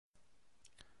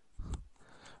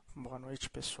Boa noite,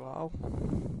 pessoal.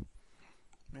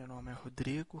 Meu nome é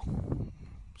Rodrigo,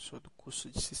 sou do curso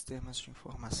de Sistemas de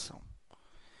Informação.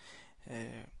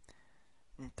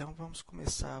 Então, vamos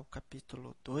começar o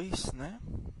capítulo 2,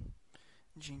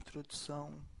 de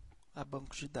Introdução a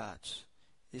Banco de Dados.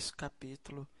 Esse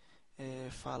capítulo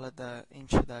fala da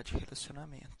entidade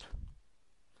relacionamento.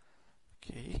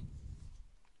 Ok?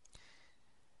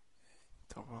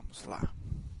 Então, vamos lá.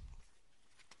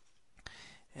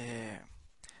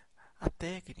 A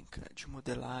técnica de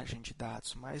modelagem de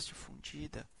dados mais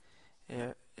difundida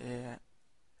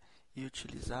e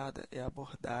utilizada é a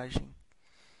abordagem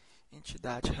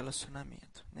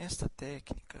entidade-relacionamento. Nesta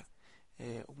técnica,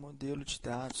 o modelo de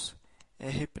dados é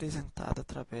representado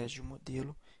através de um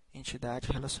modelo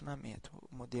entidade-relacionamento,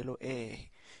 o modelo ER.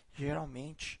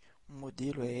 Geralmente, um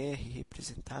modelo ER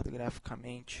representado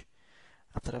graficamente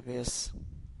através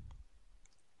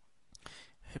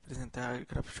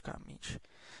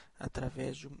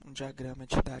de um diagrama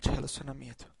de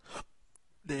entidade-relacionamento,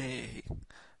 DR.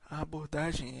 A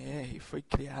abordagem ER foi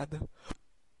criada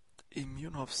em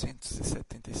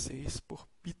 1976 por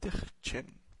Peter Chen,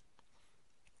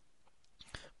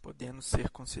 podendo ser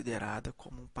considerada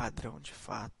como um padrão de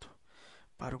fato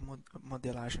para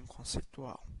modelagem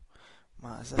conceitual.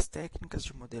 Mas as técnicas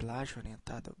de modelagem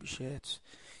orientada a objetos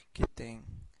que têm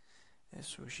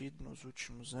surgido nos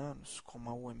últimos anos, como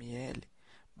a UML,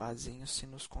 baseiam-se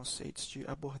nos conceitos de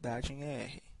abordagem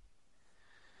ER.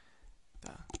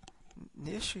 Tá?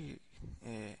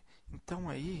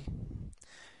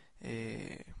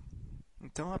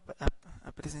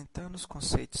 Apresentando os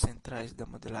conceitos centrais da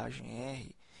modelagem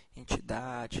R,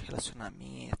 entidade,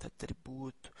 relacionamento,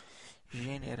 atributo,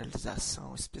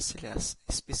 generalização,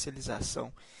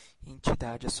 especialização e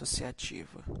entidade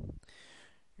associativa.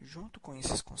 Junto com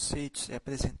esses conceitos é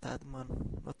apresentada uma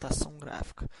notação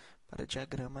gráfica para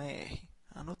diagrama R.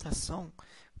 A notação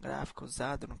gráfica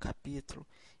usada no capítulo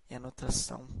é a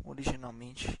notação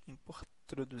originalmente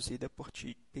introduzida por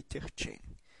Peter Chen.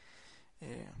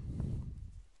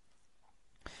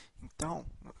 Então,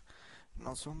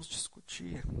 nós vamos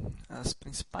discutir as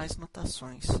principais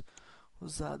notações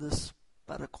usadas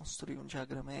para construir um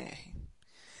diagrama R.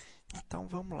 Então,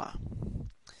 vamos lá.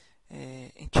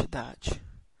 Entidade.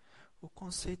 O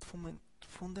conceito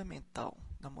fundamental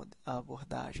da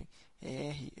abordagem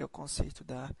ER é o conceito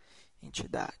da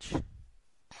entidade.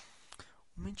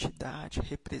 Uma entidade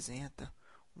representa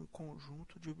um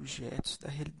conjunto de objetos da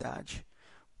realidade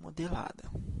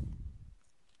modelada.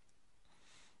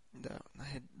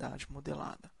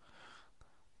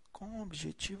 Com o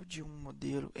objetivo de um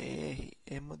modelo ER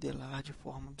é modelar de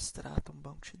forma abstrata um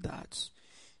banco de dados.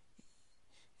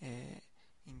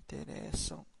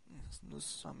 Interessam-nos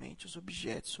somente os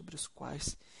objetos sobre os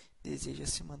quais deseja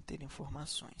se manter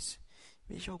informações.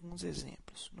 Veja alguns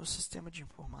exemplos. No sistema de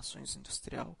informações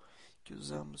industrial que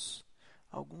usamos,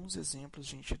 alguns exemplos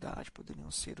de entidade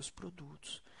poderiam ser os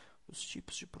produtos, os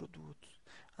tipos de produtos,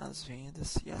 as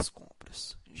vendas e as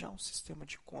compras. Já um sistema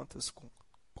de contas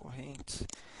correntes,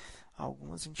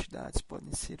 algumas entidades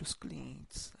podem ser os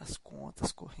clientes, as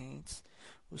contas correntes,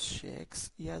 os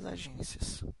cheques e as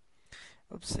agências.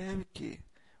 Observe que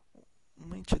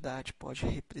uma entidade pode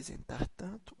representar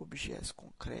tanto objetos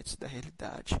concretos da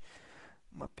realidade,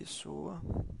 uma pessoa,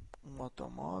 um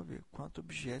automóvel, quanto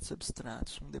objetos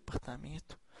abstratos, um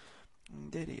departamento, um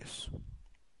endereço.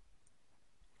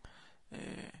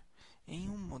 Em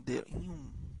um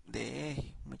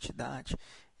DR, uma entidade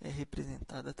é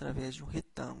representada através de um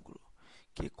retângulo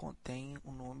que contém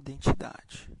o nome da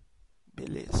entidade.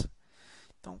 Beleza.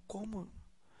 Então, como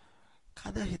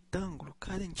cada retângulo,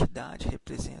 cada entidade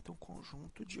representa um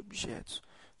conjunto de objetos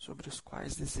sobre os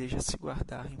quais deseja se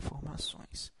guardar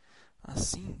informações.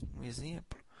 Assim, um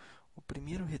exemplo, o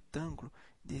primeiro retângulo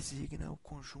designa o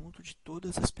conjunto de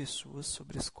todas as pessoas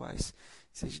sobre as quais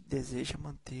se deseja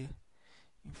manter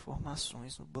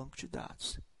informações no banco de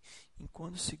dados,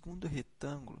 enquanto o segundo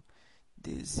retângulo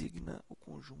designa o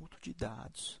conjunto de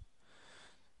dados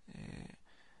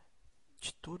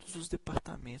de todos os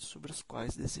departamentos sobre os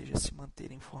quais deseja se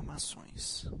manter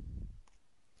informações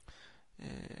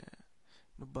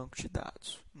no banco de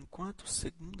dados, enquanto o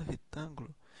segundo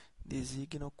retângulo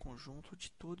designa o conjunto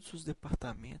de todos os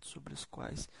departamentos sobre os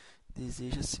quais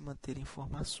deseja se manter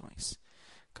informações.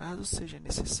 Caso seja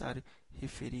necessário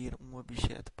referir um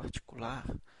objeto particular,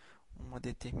 uma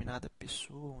determinada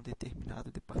pessoa, um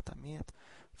determinado departamento,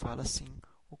 fala-se em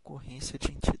ocorrência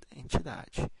de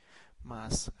entidade.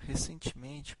 Mas,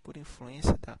 recentemente, por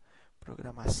influência da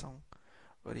programação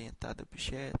orientada a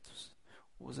objetos,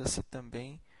 usa-se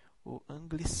também o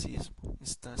anglicismo,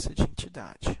 instância de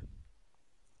entidade.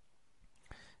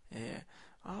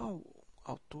 Ao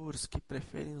autores que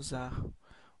preferem usar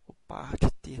o par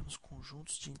de termos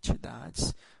conjuntos de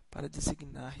entidades para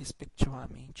designar,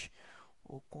 respectivamente,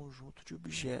 o conjunto de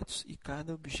objetos e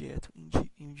cada objeto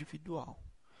individual.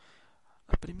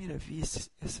 À primeira vista,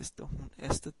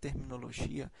 esta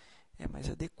terminologia é mais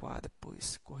adequada,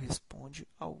 pois corresponde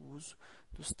ao uso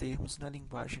dos termos na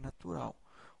linguagem natural,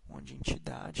 onde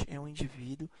entidade é um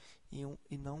indivíduo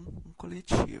e não um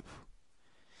coletivo.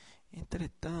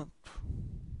 Entretanto,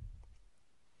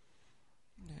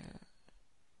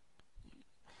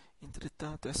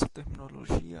 essa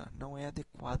terminologia não é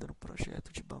adequada no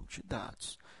projeto de banco de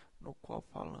dados, no qual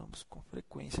falamos com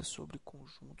frequência sobre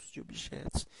conjuntos de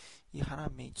objetos e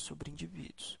raramente sobre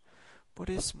indivíduos. Por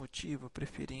esse motivo,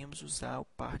 preferimos usar o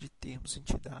par de termos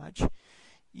entidade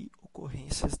e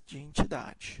ocorrências de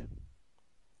entidade.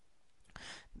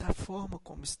 Da forma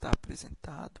como está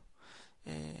apresentado,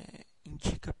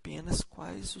 indica apenas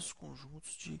quais os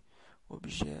conjuntos de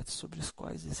objetos sobre os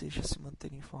quais deseja se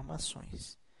manter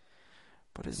informações.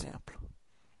 Por exemplo,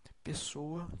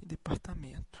 pessoa e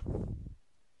departamento.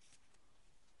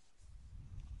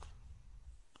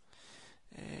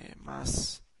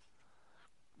 Mas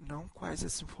não quais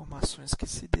as informações que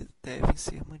devem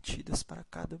ser mantidas para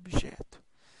cada objeto.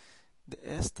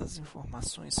 Estas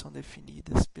informações são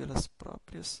definidas pelas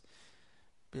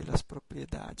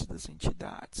propriedades das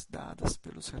entidades, dadas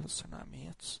pelos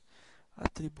relacionamentos,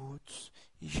 atributos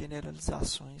e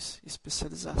generalizações e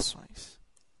especializações.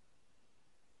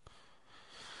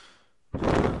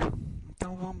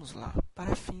 Então vamos lá.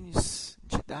 Para fins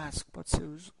didáticos, pode ser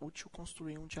útil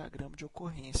construir um diagrama de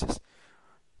ocorrências,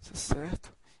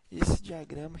 certo? Esse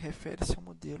diagrama refere-se ao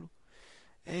modelo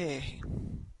ER.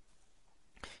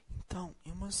 Então,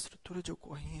 em uma estrutura de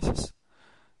ocorrências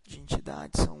de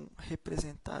entidades são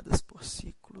representadas por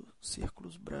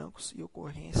círculos brancos e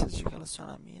ocorrências de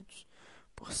relacionamentos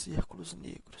por círculos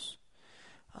negros.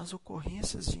 As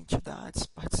ocorrências de entidades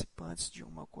participantes de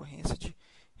uma ocorrência de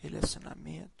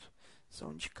relacionamento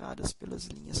são indicadas pelas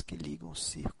linhas que ligam o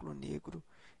círculo negro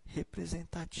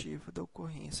representativo da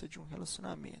ocorrência de um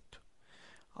relacionamento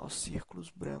aos círculos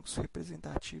brancos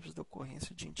representativos da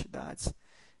ocorrência de entidades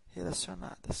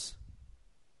relacionadas.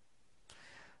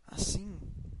 Assim,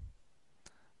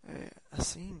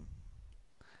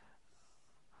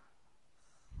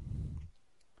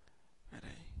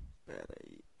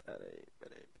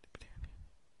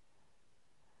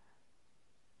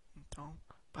 Então,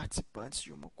 participantes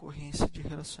de uma ocorrência de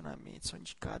relacionamento são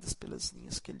indicadas pelas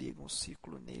linhas que ligam o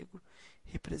círculo negro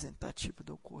representativo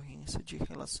da ocorrência de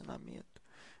relacionamento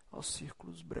aos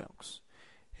círculos brancos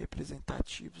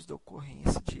representativos da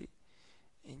ocorrência de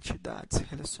entidades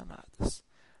relacionadas.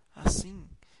 Assim,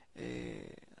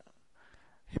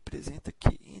 representa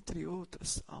que, entre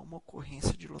outras, há uma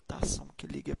ocorrência de lotação que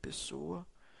liga a pessoa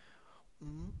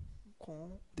 1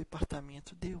 com o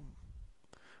departamento D1.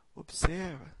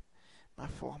 Observa, na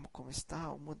forma como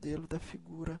está, o modelo da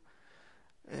figura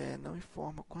não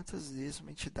informa quantas vezes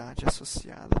uma entidade é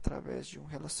associada através de um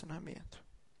relacionamento.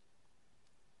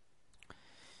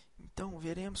 Então,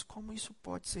 veremos como isso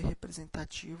pode ser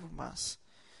representativo, mas,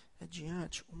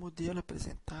 adiante, o modelo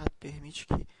apresentado permite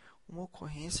que uma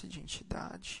ocorrência de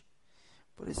entidade,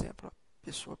 por exemplo, a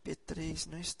pessoa P3,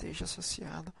 não esteja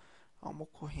associada a uma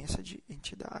ocorrência de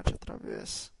entidade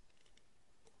através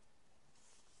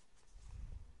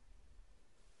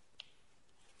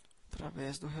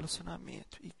do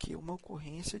relacionamento, e que uma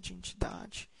ocorrência de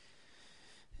entidade,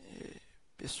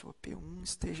 pessoa P1,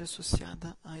 esteja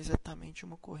associada a exatamente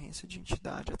uma ocorrência de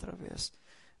entidade através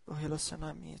do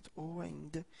relacionamento, ou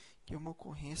ainda que uma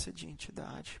ocorrência de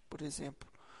entidade, por exemplo,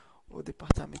 o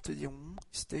departamento D1,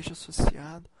 esteja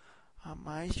associado a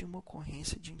mais de uma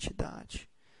ocorrência de entidade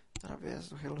através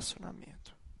do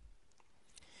relacionamento.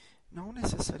 Não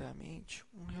necessariamente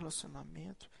um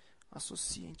relacionamento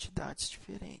associa entidades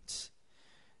diferentes.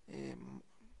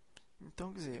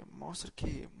 Então, quer dizer, mostra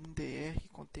que um DR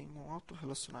contém um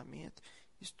autorrelacionamento,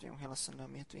 isto é, um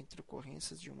relacionamento entre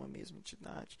ocorrências de uma mesma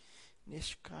entidade.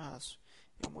 Neste caso,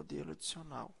 é o modelo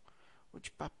adicional, o de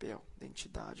papel da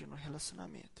entidade no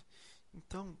relacionamento.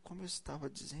 Então, como eu estava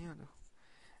dizendo,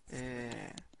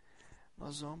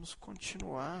 nós vamos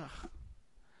continuar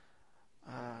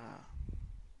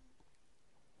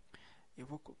eu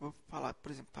vou falar,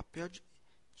 por exemplo, papel de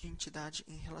entidade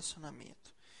em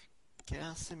relacionamento, que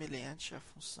é semelhante à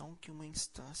função que uma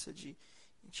instância de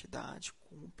entidade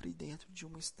cumpre dentro de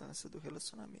uma instância do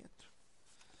relacionamento.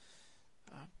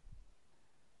 Tá?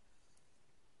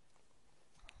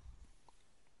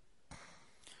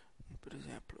 Por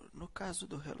exemplo, no caso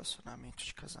do relacionamento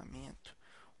de casamento,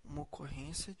 uma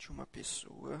ocorrência de uma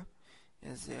pessoa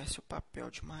exerce o papel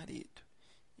de marido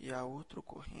e a outra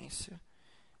ocorrência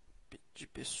de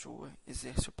pessoa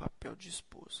exerce o papel de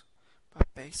esposa.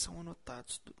 Papéis são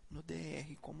anotados no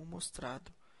DR como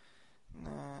mostrado.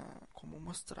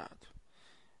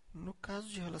 No caso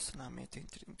de relacionamento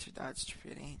entre entidades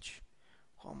diferentes,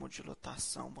 como o de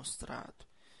lotação mostrado,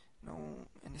 não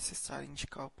é necessário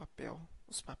indicar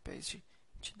os papéis de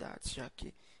entidades, já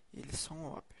que eles são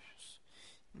óbvios.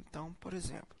 Então, por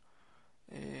exemplo,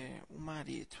 o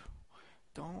marido,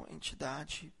 então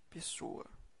entidade pessoa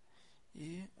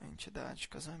e a entidade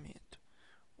casamento.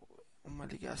 Uma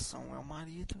ligação é o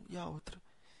marido e a outra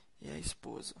é a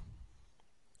esposa.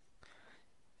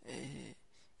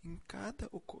 Em cada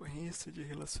ocorrência de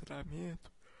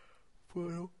relacionamento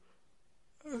foram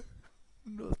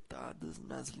notadas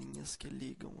nas linhas que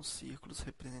ligam os círculos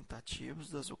representativos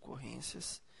das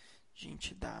ocorrências de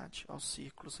entidade aos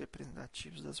círculos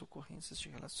representativos das ocorrências de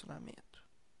relacionamento.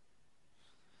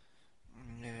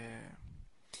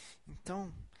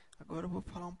 Então, agora eu vou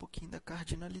falar um pouquinho da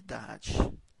cardinalidade,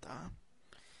 tá?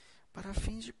 Para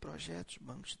fins de projetos de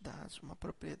banco de dados, uma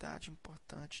propriedade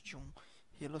importante de um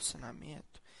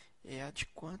relacionamento é a de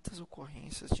quantas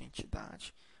ocorrências de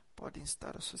entidade podem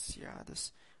estar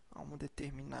associadas a uma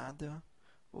determinada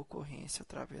ocorrência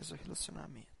através do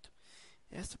relacionamento.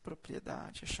 Esta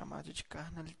propriedade é chamada de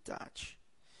cardinalidade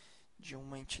de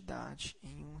uma entidade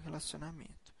em um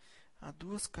relacionamento. Há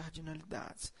duas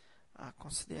cardinalidades a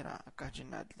considerar: a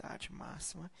cardinalidade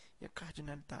máxima e a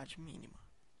cardinalidade mínima.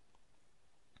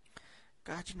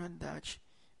 Cardinalidade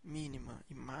mínima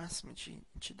e máxima de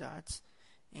entidades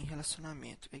em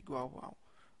relacionamento é igual ao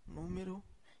número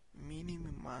mínimo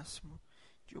e máximo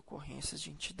de ocorrências de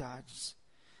entidades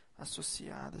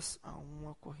associadas a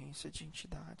uma ocorrência de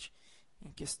entidade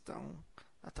em questão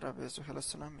através do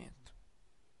relacionamento.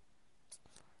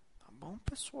 Tá bom,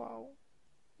 pessoal?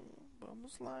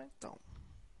 Vamos lá, então.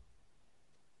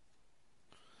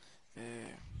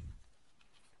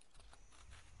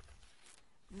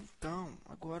 Então,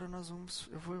 agora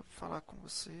eu vou falar com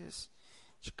vocês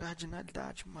de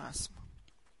cardinalidade máxima.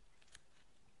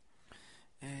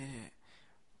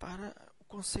 Para o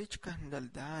conceito de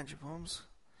cardinalidade, vamos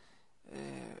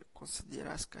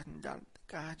considerar as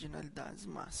cardinalidades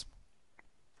máximas.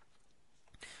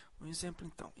 Um exemplo,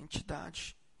 então: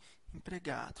 entidade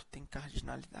empregado tem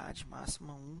cardinalidade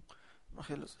máxima 1 no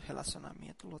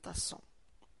relacionamento lotação.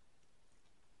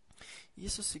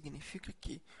 Isso significa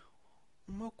que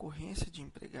uma ocorrência de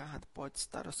empregado pode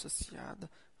estar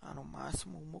associada a, no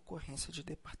máximo, uma ocorrência de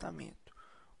departamento,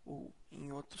 ou,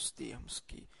 em outros termos,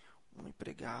 que um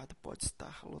empregado pode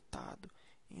estar lotado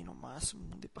em, no máximo,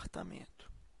 um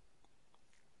departamento.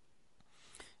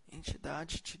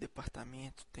 Entidade de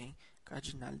departamento tem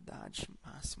cardinalidade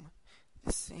máxima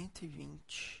de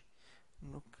 120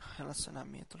 no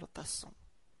relacionamento lotação.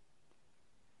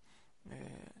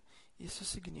 Isso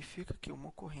significa que uma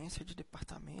ocorrência de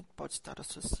departamento pode estar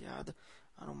associada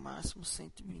a, no máximo,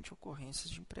 120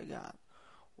 ocorrências de empregado,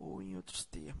 ou, em outros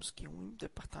termos, que um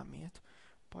departamento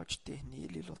pode ter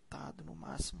nele lotado, no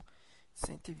máximo,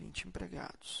 120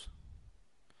 empregados.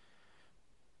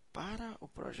 Para o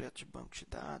projeto de banco de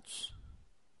dados,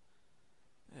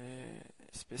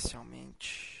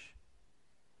 especialmente,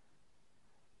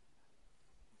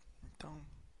 então,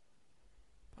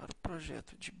 para o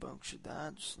projeto de banco de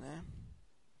dados,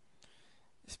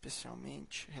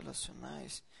 especialmente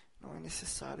relacionais, não é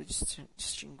necessário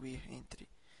distinguir entre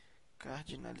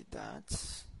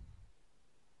cardinalidades.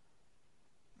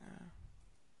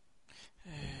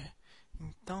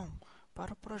 Então,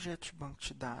 para o projeto de banco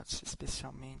de dados,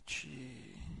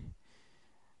 especialmente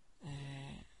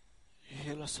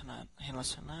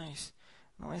relacionais,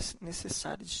 não é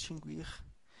necessário distinguir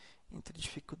entre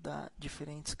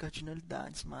diferentes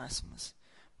cardinalidades máximas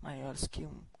maiores que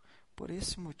 1. Por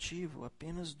esse motivo,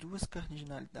 apenas 2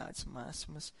 cardinalidades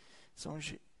máximas são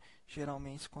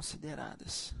geralmente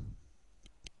consideradas.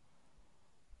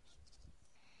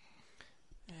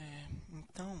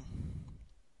 Então,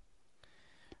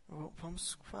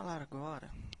 vamos falar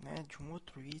agora de um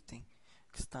outro item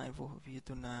que está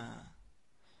envolvido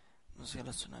nos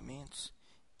relacionamentos,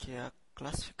 que é a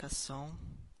classificação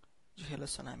de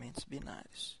relacionamentos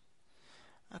binários.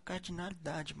 A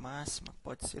cardinalidade máxima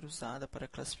pode ser usada para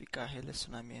classificar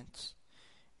relacionamentos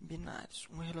binários.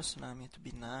 Um relacionamento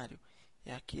binário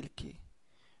é aquele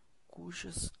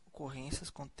cujas ocorrências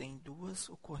contêm 2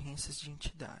 ocorrências de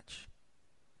entidade.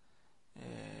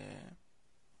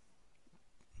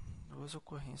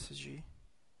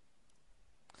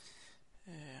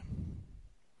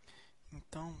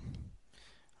 Então,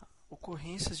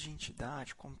 ocorrências de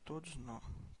entidade, como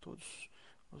todos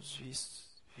os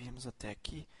vimos até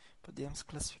aqui, podemos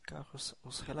classificar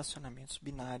os relacionamentos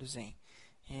binários em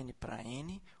N para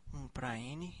N, 1 para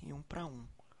N e 1 para 1.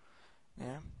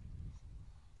 Né?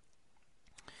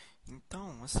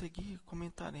 Então, a seguir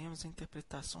comentaremos a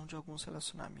interpretação de alguns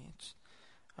relacionamentos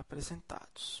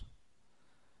apresentados.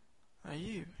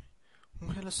 Aí, um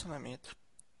relacionamento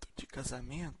de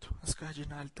casamento, as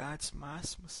cardinalidades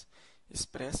máximas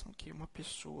expressam que uma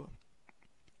pessoa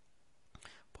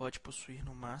pode possuir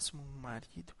no máximo um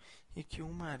marido e que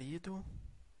um marido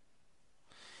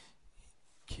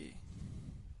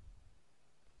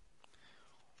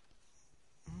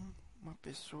uma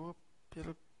pessoa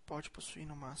pode possuir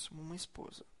no máximo uma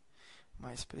esposa.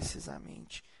 Mais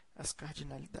precisamente, as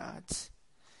cardinalidades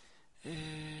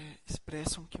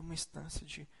expressam que uma instância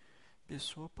de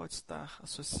pessoa pode estar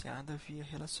associada via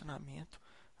relacionamento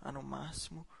a no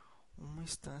máximo uma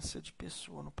instância de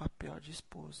pessoa no papel de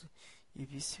esposa e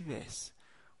vice-versa.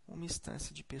 Uma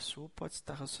instância de pessoa pode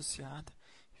estar associada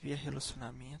via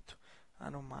relacionamento a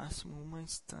no máximo uma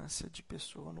instância de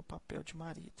pessoa no papel de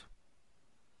marido.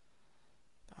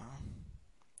 Tá?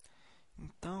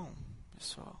 Então,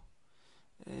 pessoal,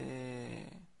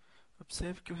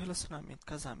 observe que o relacionamento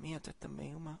casamento é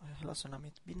também um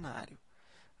relacionamento binário,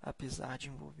 apesar de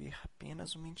envolver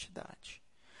apenas uma entidade.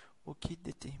 O que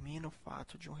determina o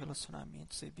fato de um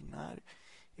relacionamento ser binário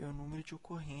é o número de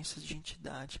ocorrências de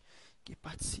entidade que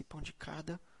participam de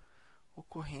cada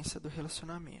ocorrência do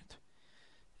relacionamento.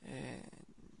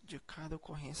 De cada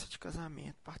ocorrência de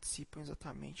casamento participam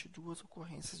exatamente duas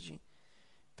ocorrências de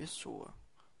pessoa,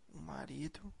 um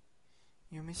marido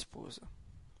e uma esposa.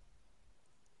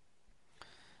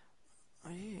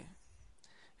 Aí,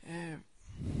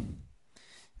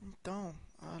 então,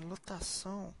 a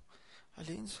lotação,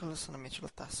 além dos relacionamentos de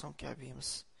lotação que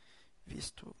havíamos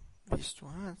visto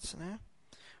antes, né?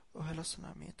 O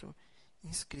relacionamento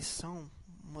inscrição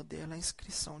modela a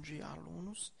inscrição de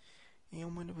alunos em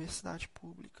uma universidade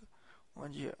pública,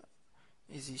 onde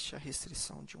existe a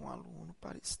restrição de um aluno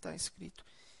para estar inscrito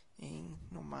em,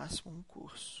 no máximo, um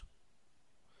curso.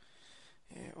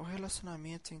 O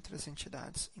relacionamento entre as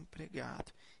entidades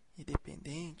empregado e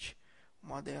dependente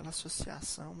modela a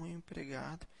associação ao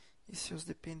empregado e seus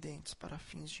dependentes para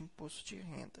fins de imposto de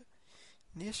renda.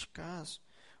 Neste caso,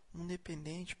 um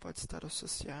dependente pode estar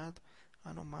associado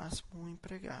a no máximo um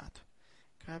empregado.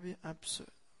 Cabe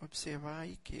observar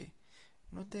aí que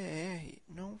no DR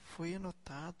não foi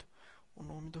anotado o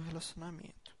nome do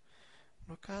relacionamento.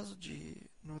 No caso de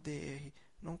no DR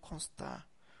não constar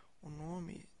o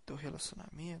nome do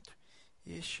relacionamento,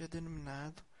 este é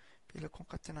denominado pela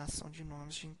concatenação de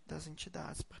nomes das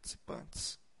entidades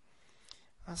participantes.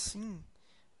 Assim,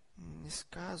 nesse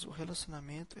caso, o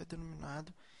relacionamento é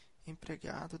denominado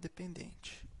empregado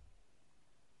dependente.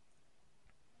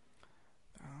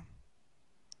 Tá?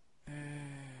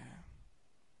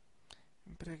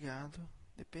 Empregado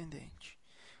dependente.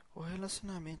 O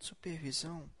relacionamento de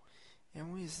supervisão é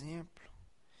um exemplo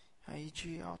aí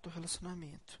de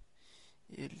autorrelacionamento.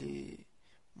 Ele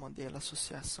modela a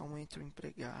associação entre o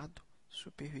empregado,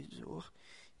 supervisor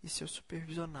e seus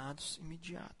supervisionados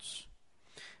imediatos.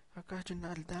 A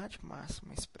cardinalidade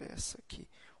máxima expressa que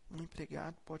um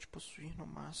empregado pode possuir no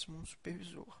máximo um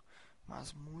supervisor,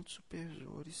 mas muitos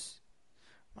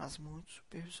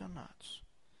supervisionados.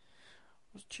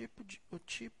 O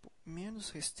tipo menos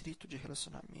restrito de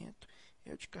relacionamento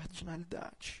é o de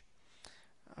cardinalidade.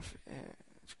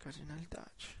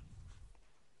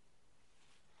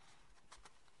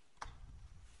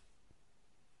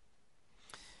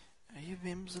 Aí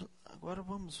agora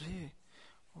vamos ver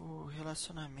o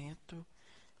relacionamento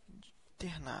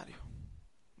ternário.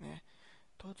 Né?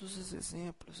 Todos os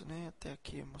exemplos, né, até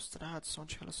aqui mostrados são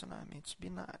de relacionamentos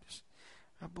binários.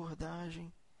 A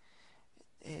abordagem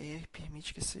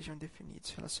permite que sejam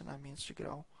definidos relacionamentos de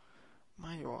grau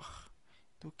maior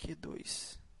do que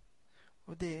 2.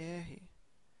 O DR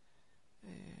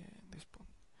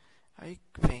aí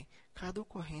vem, cada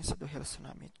ocorrência do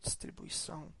relacionamento de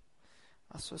distribuição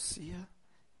associa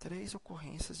 3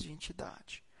 ocorrências de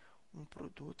entidade, um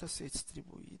produto a ser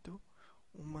distribuído,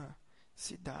 uma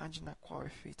cidade na qual é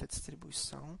feita a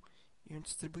distribuição e um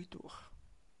distribuidor.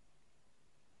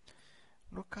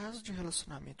 No caso de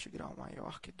relacionamento de grau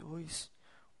maior que 2,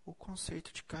 o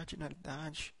conceito de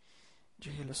cardinalidade de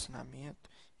relacionamento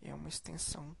é uma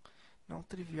extensão não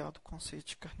trivial do conceito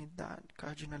de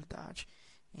cardinalidade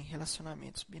em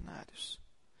relacionamentos binários.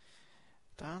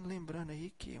 Tá? Lembrando aí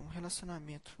que um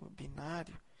relacionamento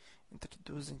binário entre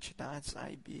duas entidades A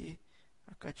e B,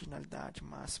 a cardinalidade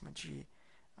máxima de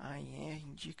A em R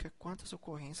indica quantas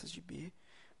ocorrências de B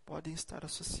podem estar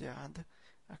associadas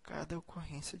a cada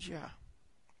ocorrência de A.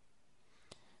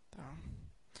 Tá?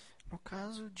 No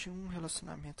caso de um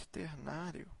relacionamento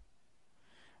ternário,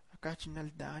 a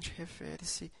cardinalidade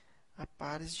refere-se a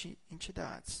pares de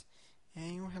entidades.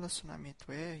 Em um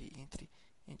relacionamento R entre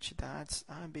entidades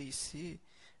A, B e C,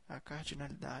 a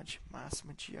cardinalidade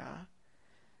máxima de A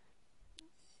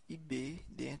e B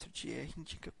dentro de R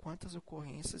indica quantas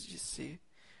ocorrências de C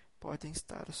podem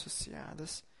estar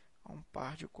associadas a um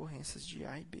par de ocorrências de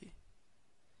A e B.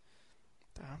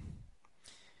 Tá?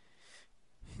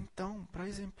 Então, para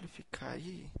exemplificar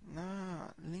aí,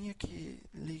 na linha que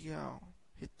liga ao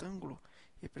retângulo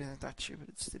representativo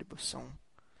da distribuição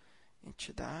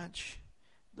entidade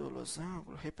do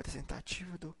losango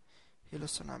representativo do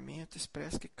relacionamento,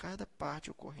 expressa que cada par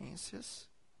de ocorrências,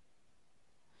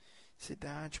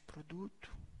 cidade,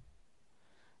 produto,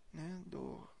 né,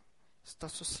 está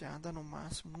associada a no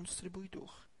máximo um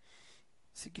distribuidor.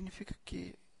 Significa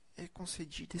que é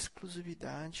concedida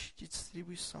exclusividade de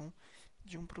distribuição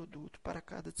de um produto para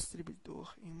cada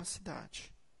distribuidor em uma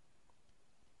cidade.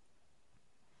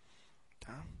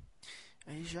 Tá?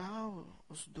 Aí já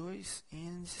os dois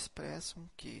N's expressam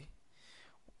que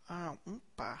um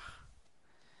par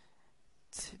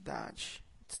de cidade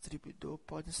distribuidor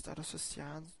podem estar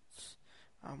associados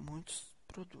a muitos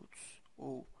produtos,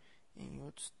 ou, em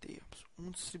outros termos, um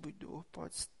distribuidor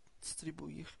pode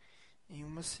distribuir em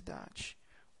uma cidade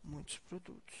muitos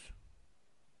produtos.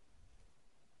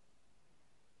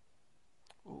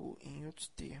 Ou, em outros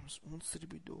termos, um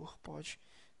distribuidor pode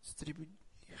distribuir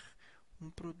um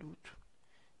produto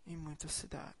em muitas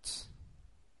cidades.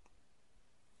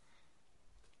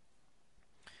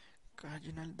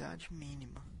 Cardinalidade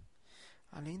mínima.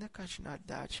 Além da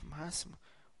cardinalidade máxima,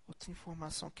 outra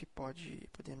informação que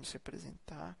podemos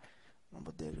representar no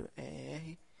modelo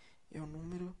ER é o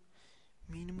número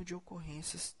mínimo de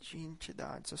ocorrências de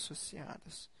entidades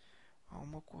associadas a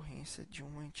uma ocorrência de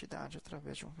uma entidade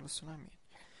através de um relacionamento.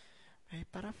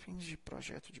 Para fins de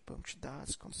projeto de banco de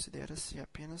dados, considera-se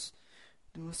apenas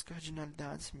duas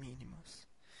cardinalidades mínimas: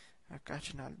 a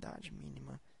cardinalidade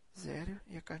mínima 0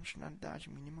 e a cardinalidade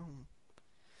mínima 1.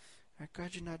 A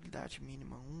cardinalidade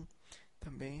mínima 1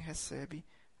 também recebe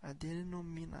a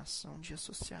denominação de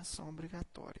associação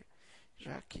obrigatória,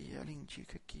 já que ela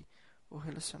indica que o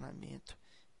relacionamento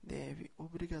deve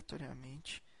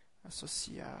obrigatoriamente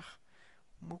associar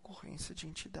uma ocorrência de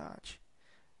entidade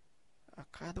a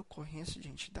cada ocorrência de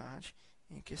entidade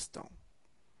em questão.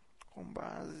 Com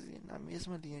base na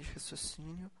mesma linha de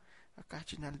raciocínio, a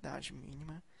cardinalidade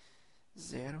mínima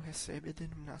 0 recebe a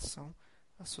denominação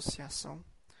associação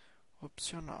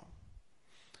opcional.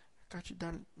 A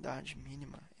cardinalidade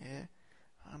mínima é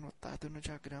anotada no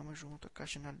diagrama junto à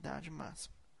cardinalidade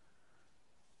máxima.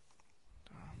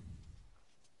 Tá?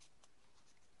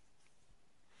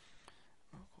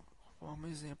 Como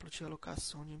exemplo de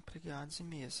alocação de empregados e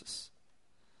mesas.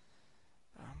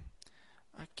 Tá?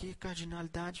 Aqui, a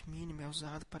cardinalidade mínima é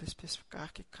usada para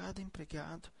especificar que cada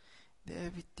empregado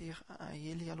deve ter a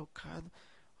ele alocado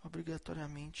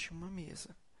obrigatoriamente uma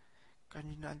mesa,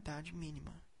 cardinalidade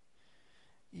mínima,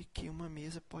 e que uma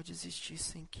mesa pode existir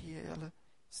sem que ela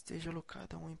esteja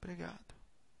alocada a um empregado.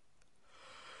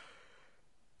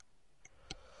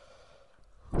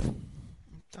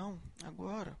 Então,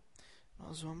 agora,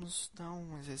 nós vamos dar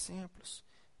uns exemplos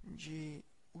de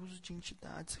uso de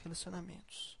entidades e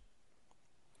relacionamentos.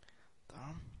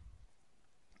 Tá?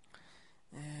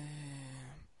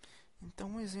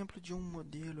 Então, um exemplo de um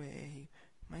modelo ER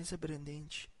mais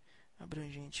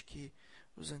abrangente que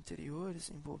os anteriores,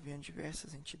 envolvendo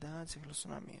diversas entidades e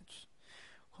relacionamentos.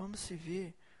 Como se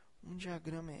vê, um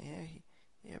diagrama ER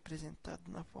é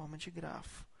apresentado na forma de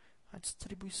grafo. A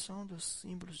distribuição dos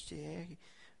símbolos de ER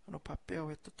no papel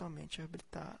é totalmente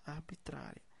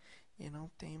arbitrária e não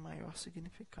tem maior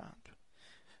significado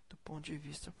do ponto de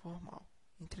vista formal.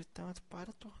 Entretanto,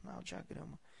 para tornar o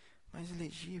diagrama mais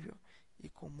legível e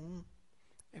comum,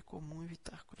 é comum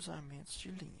evitar cruzamentos de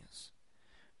linhas.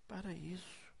 Para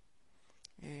isso,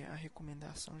 a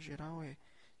recomendação geral é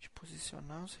de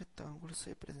posicionar os retângulos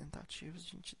representativos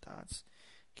de entidades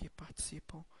que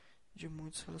participam de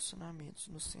muitos relacionamentos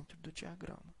no centro do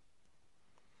diagrama.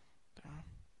 Tá?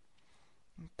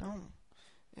 Então,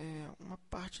 uma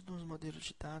parte dos modelos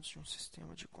de dados de um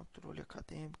sistema de controle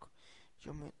acadêmico de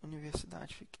uma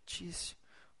universidade fictícia,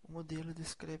 o modelo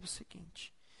descreve o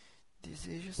seguinte: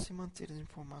 deseja-se manter as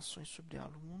informações sobre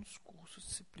alunos, cursos,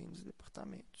 disciplinas e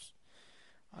departamentos.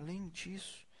 Além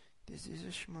disso,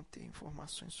 deseja-se manter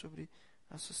informações sobre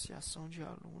a associação de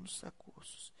alunos a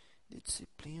cursos, de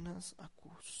disciplinas a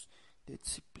cursos, de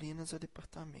disciplinas a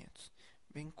departamentos,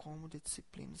 bem como de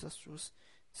disciplinas às suas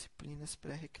disciplinas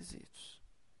pré-requisitos.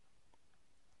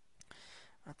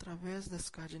 Através das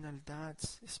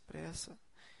cardinalidades, expressa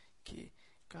que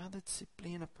cada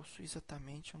disciplina possui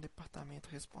exatamente um departamento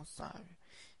responsável,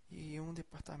 e um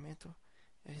departamento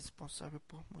é responsável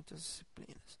por muitas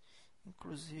disciplinas,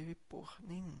 inclusive por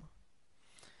nenhuma.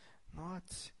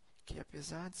 Note-se que,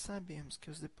 apesar de sabermos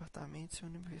que os departamentos e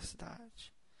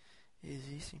universidades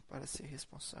existem para ser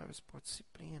responsáveis por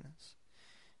disciplinas,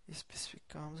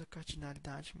 especificamos a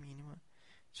cardinalidade mínima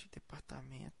de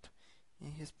departamento e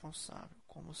responsável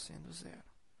como sendo zero.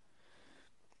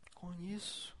 Com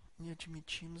isso,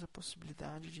 admitimos a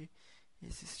possibilidade de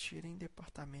existirem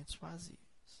departamentos vazios.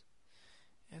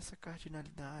 Essa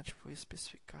cardinalidade foi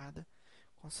especificada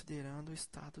considerando o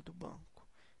estado do banco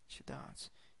de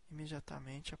dados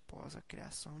imediatamente após a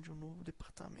criação de um novo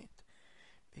departamento,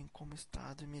 bem como o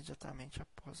estado imediatamente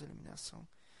após a eliminação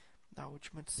da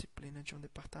última disciplina de um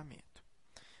departamento.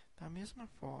 Da mesma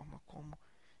forma como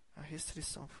a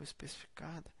restrição foi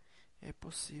especificada, é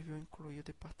possível incluir o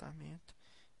departamento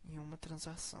em uma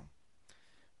transação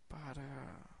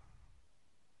para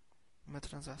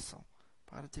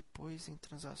depois, em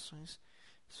transações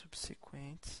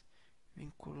subsequentes,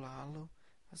 vinculá-lo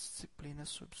às disciplinas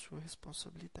sob sua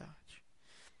responsabilidade.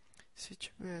 Se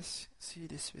tivesse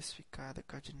sido especificada a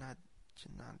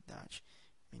cardinalidade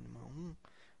mínima 1,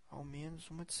 ao menos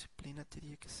uma disciplina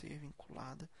teria que ser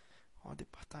vinculada ao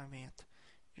departamento,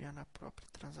 já na própria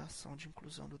transação de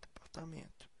inclusão do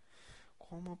departamento,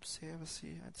 como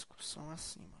observa-se a discussão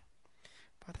acima.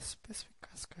 Para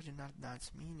especificar as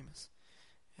cardinalidades mínimas,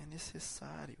 é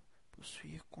necessário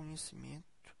possuir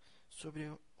conhecimento sobre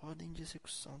a ordem de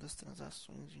execução das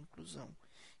transações de inclusão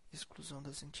e exclusão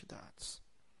das entidades.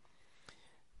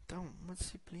 Então, uma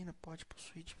disciplina pode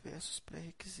possuir diversos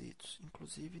pré-requisitos,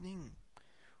 inclusive nenhum.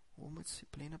 Ou uma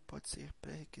disciplina pode ser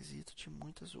pré-requisito de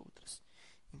muitas outras,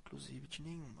 inclusive de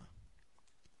nenhuma.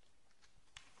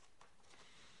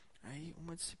 Aí,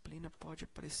 uma disciplina pode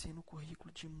aparecer no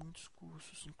currículo de muitos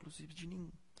cursos, inclusive de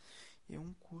nenhum. E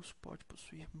um curso pode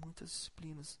possuir muitas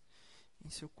disciplinas em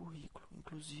seu currículo,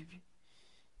 inclusive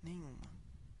nenhuma.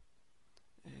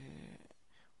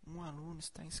 Um aluno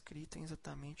está inscrito em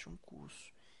exatamente um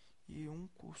curso, e um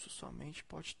curso somente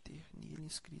pode ter nele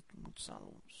inscrito muitos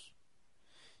alunos,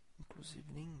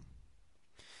 inclusive nenhum.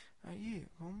 Aí,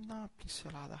 vamos dar uma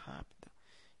pincelada rápida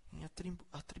em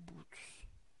atributos.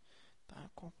 Tá?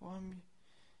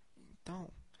 Então,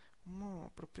 uma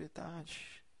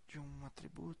propriedade de um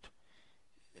atributo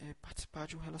é participar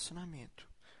de um relacionamento.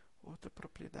 Outra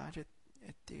propriedade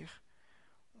é ter...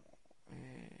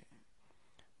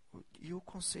 E o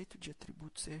conceito de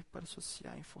atributo serve para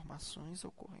associar informações a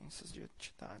ocorrências de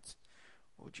entidades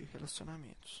ou de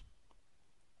relacionamentos.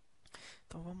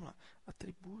 Então, vamos lá.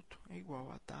 Atributo é igual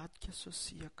a dado que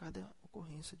associa a cada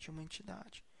ocorrência de uma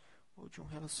entidade ou de um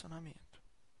relacionamento.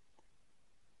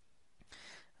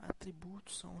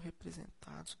 Atributos são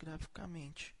representados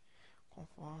graficamente,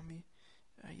 conforme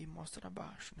aí mostra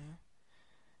abaixo, né?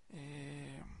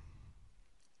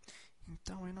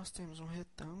 Então, aí nós temos um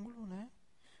retângulo, né?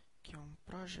 Que é um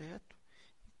projeto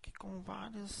que com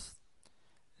várias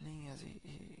linhas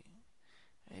e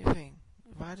aí vem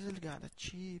várias ligadas,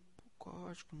 tipo,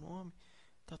 código, nome,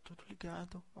 está tudo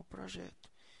ligado ao projeto.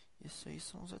 Isso aí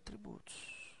são os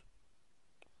atributos.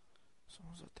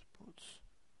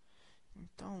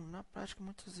 Então, na prática,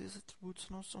 muitas vezes atributos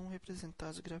não são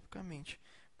representados graficamente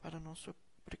para não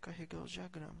sobrecarregar os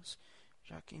diagramas,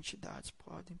 já que entidades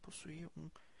podem possuir um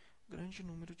grande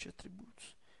número de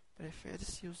atributos.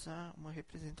 Prefere-se usar uma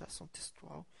representação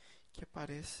textual que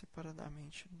aparece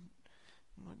separadamente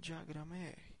no diagrama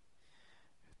R.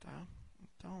 Tá?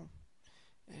 Então,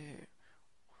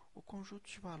 o conjunto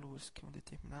de valores que um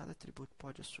determinado atributo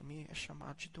pode assumir é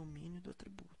chamado de domínio do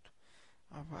atributo.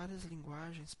 Há várias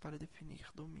linguagens para definir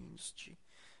domínios de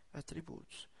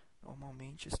atributos,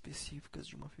 normalmente específicas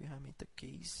de uma ferramenta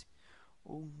case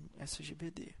ou um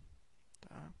SGBD.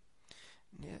 Tá?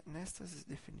 Nestas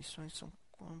definições são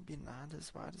combinadas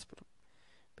várias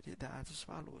propriedades dos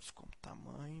valores, como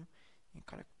tamanho, em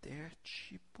caractere,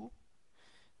 tipo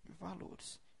de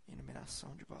valores,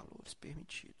 enumeração de valores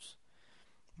permitidos.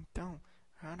 Então,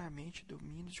 raramente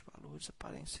domínios de valores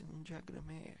aparecem num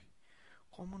diagrama R.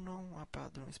 Como não há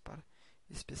padrões para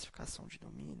especificação de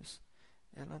domínios,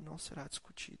 ela não será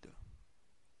discutida.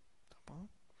 Tá bom?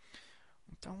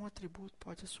 Então, um atributo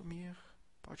pode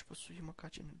possuir uma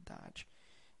cardinalidade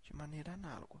de maneira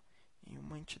análoga em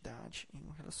uma entidade em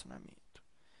um relacionamento.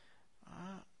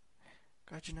 A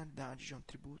cardinalidade de um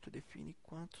atributo define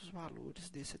quantos valores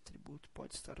desse atributo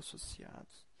podem estar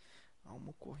associados a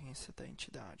uma ocorrência da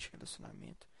entidade,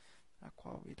 relacionamento a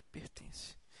qual ele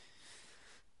pertence.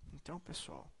 Então,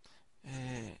 pessoal,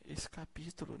 esse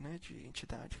capítulo, né, de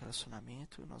entidade e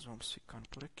relacionamento. Nós vamos ficando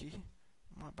por aqui.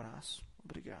 Um abraço,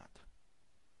 obrigado.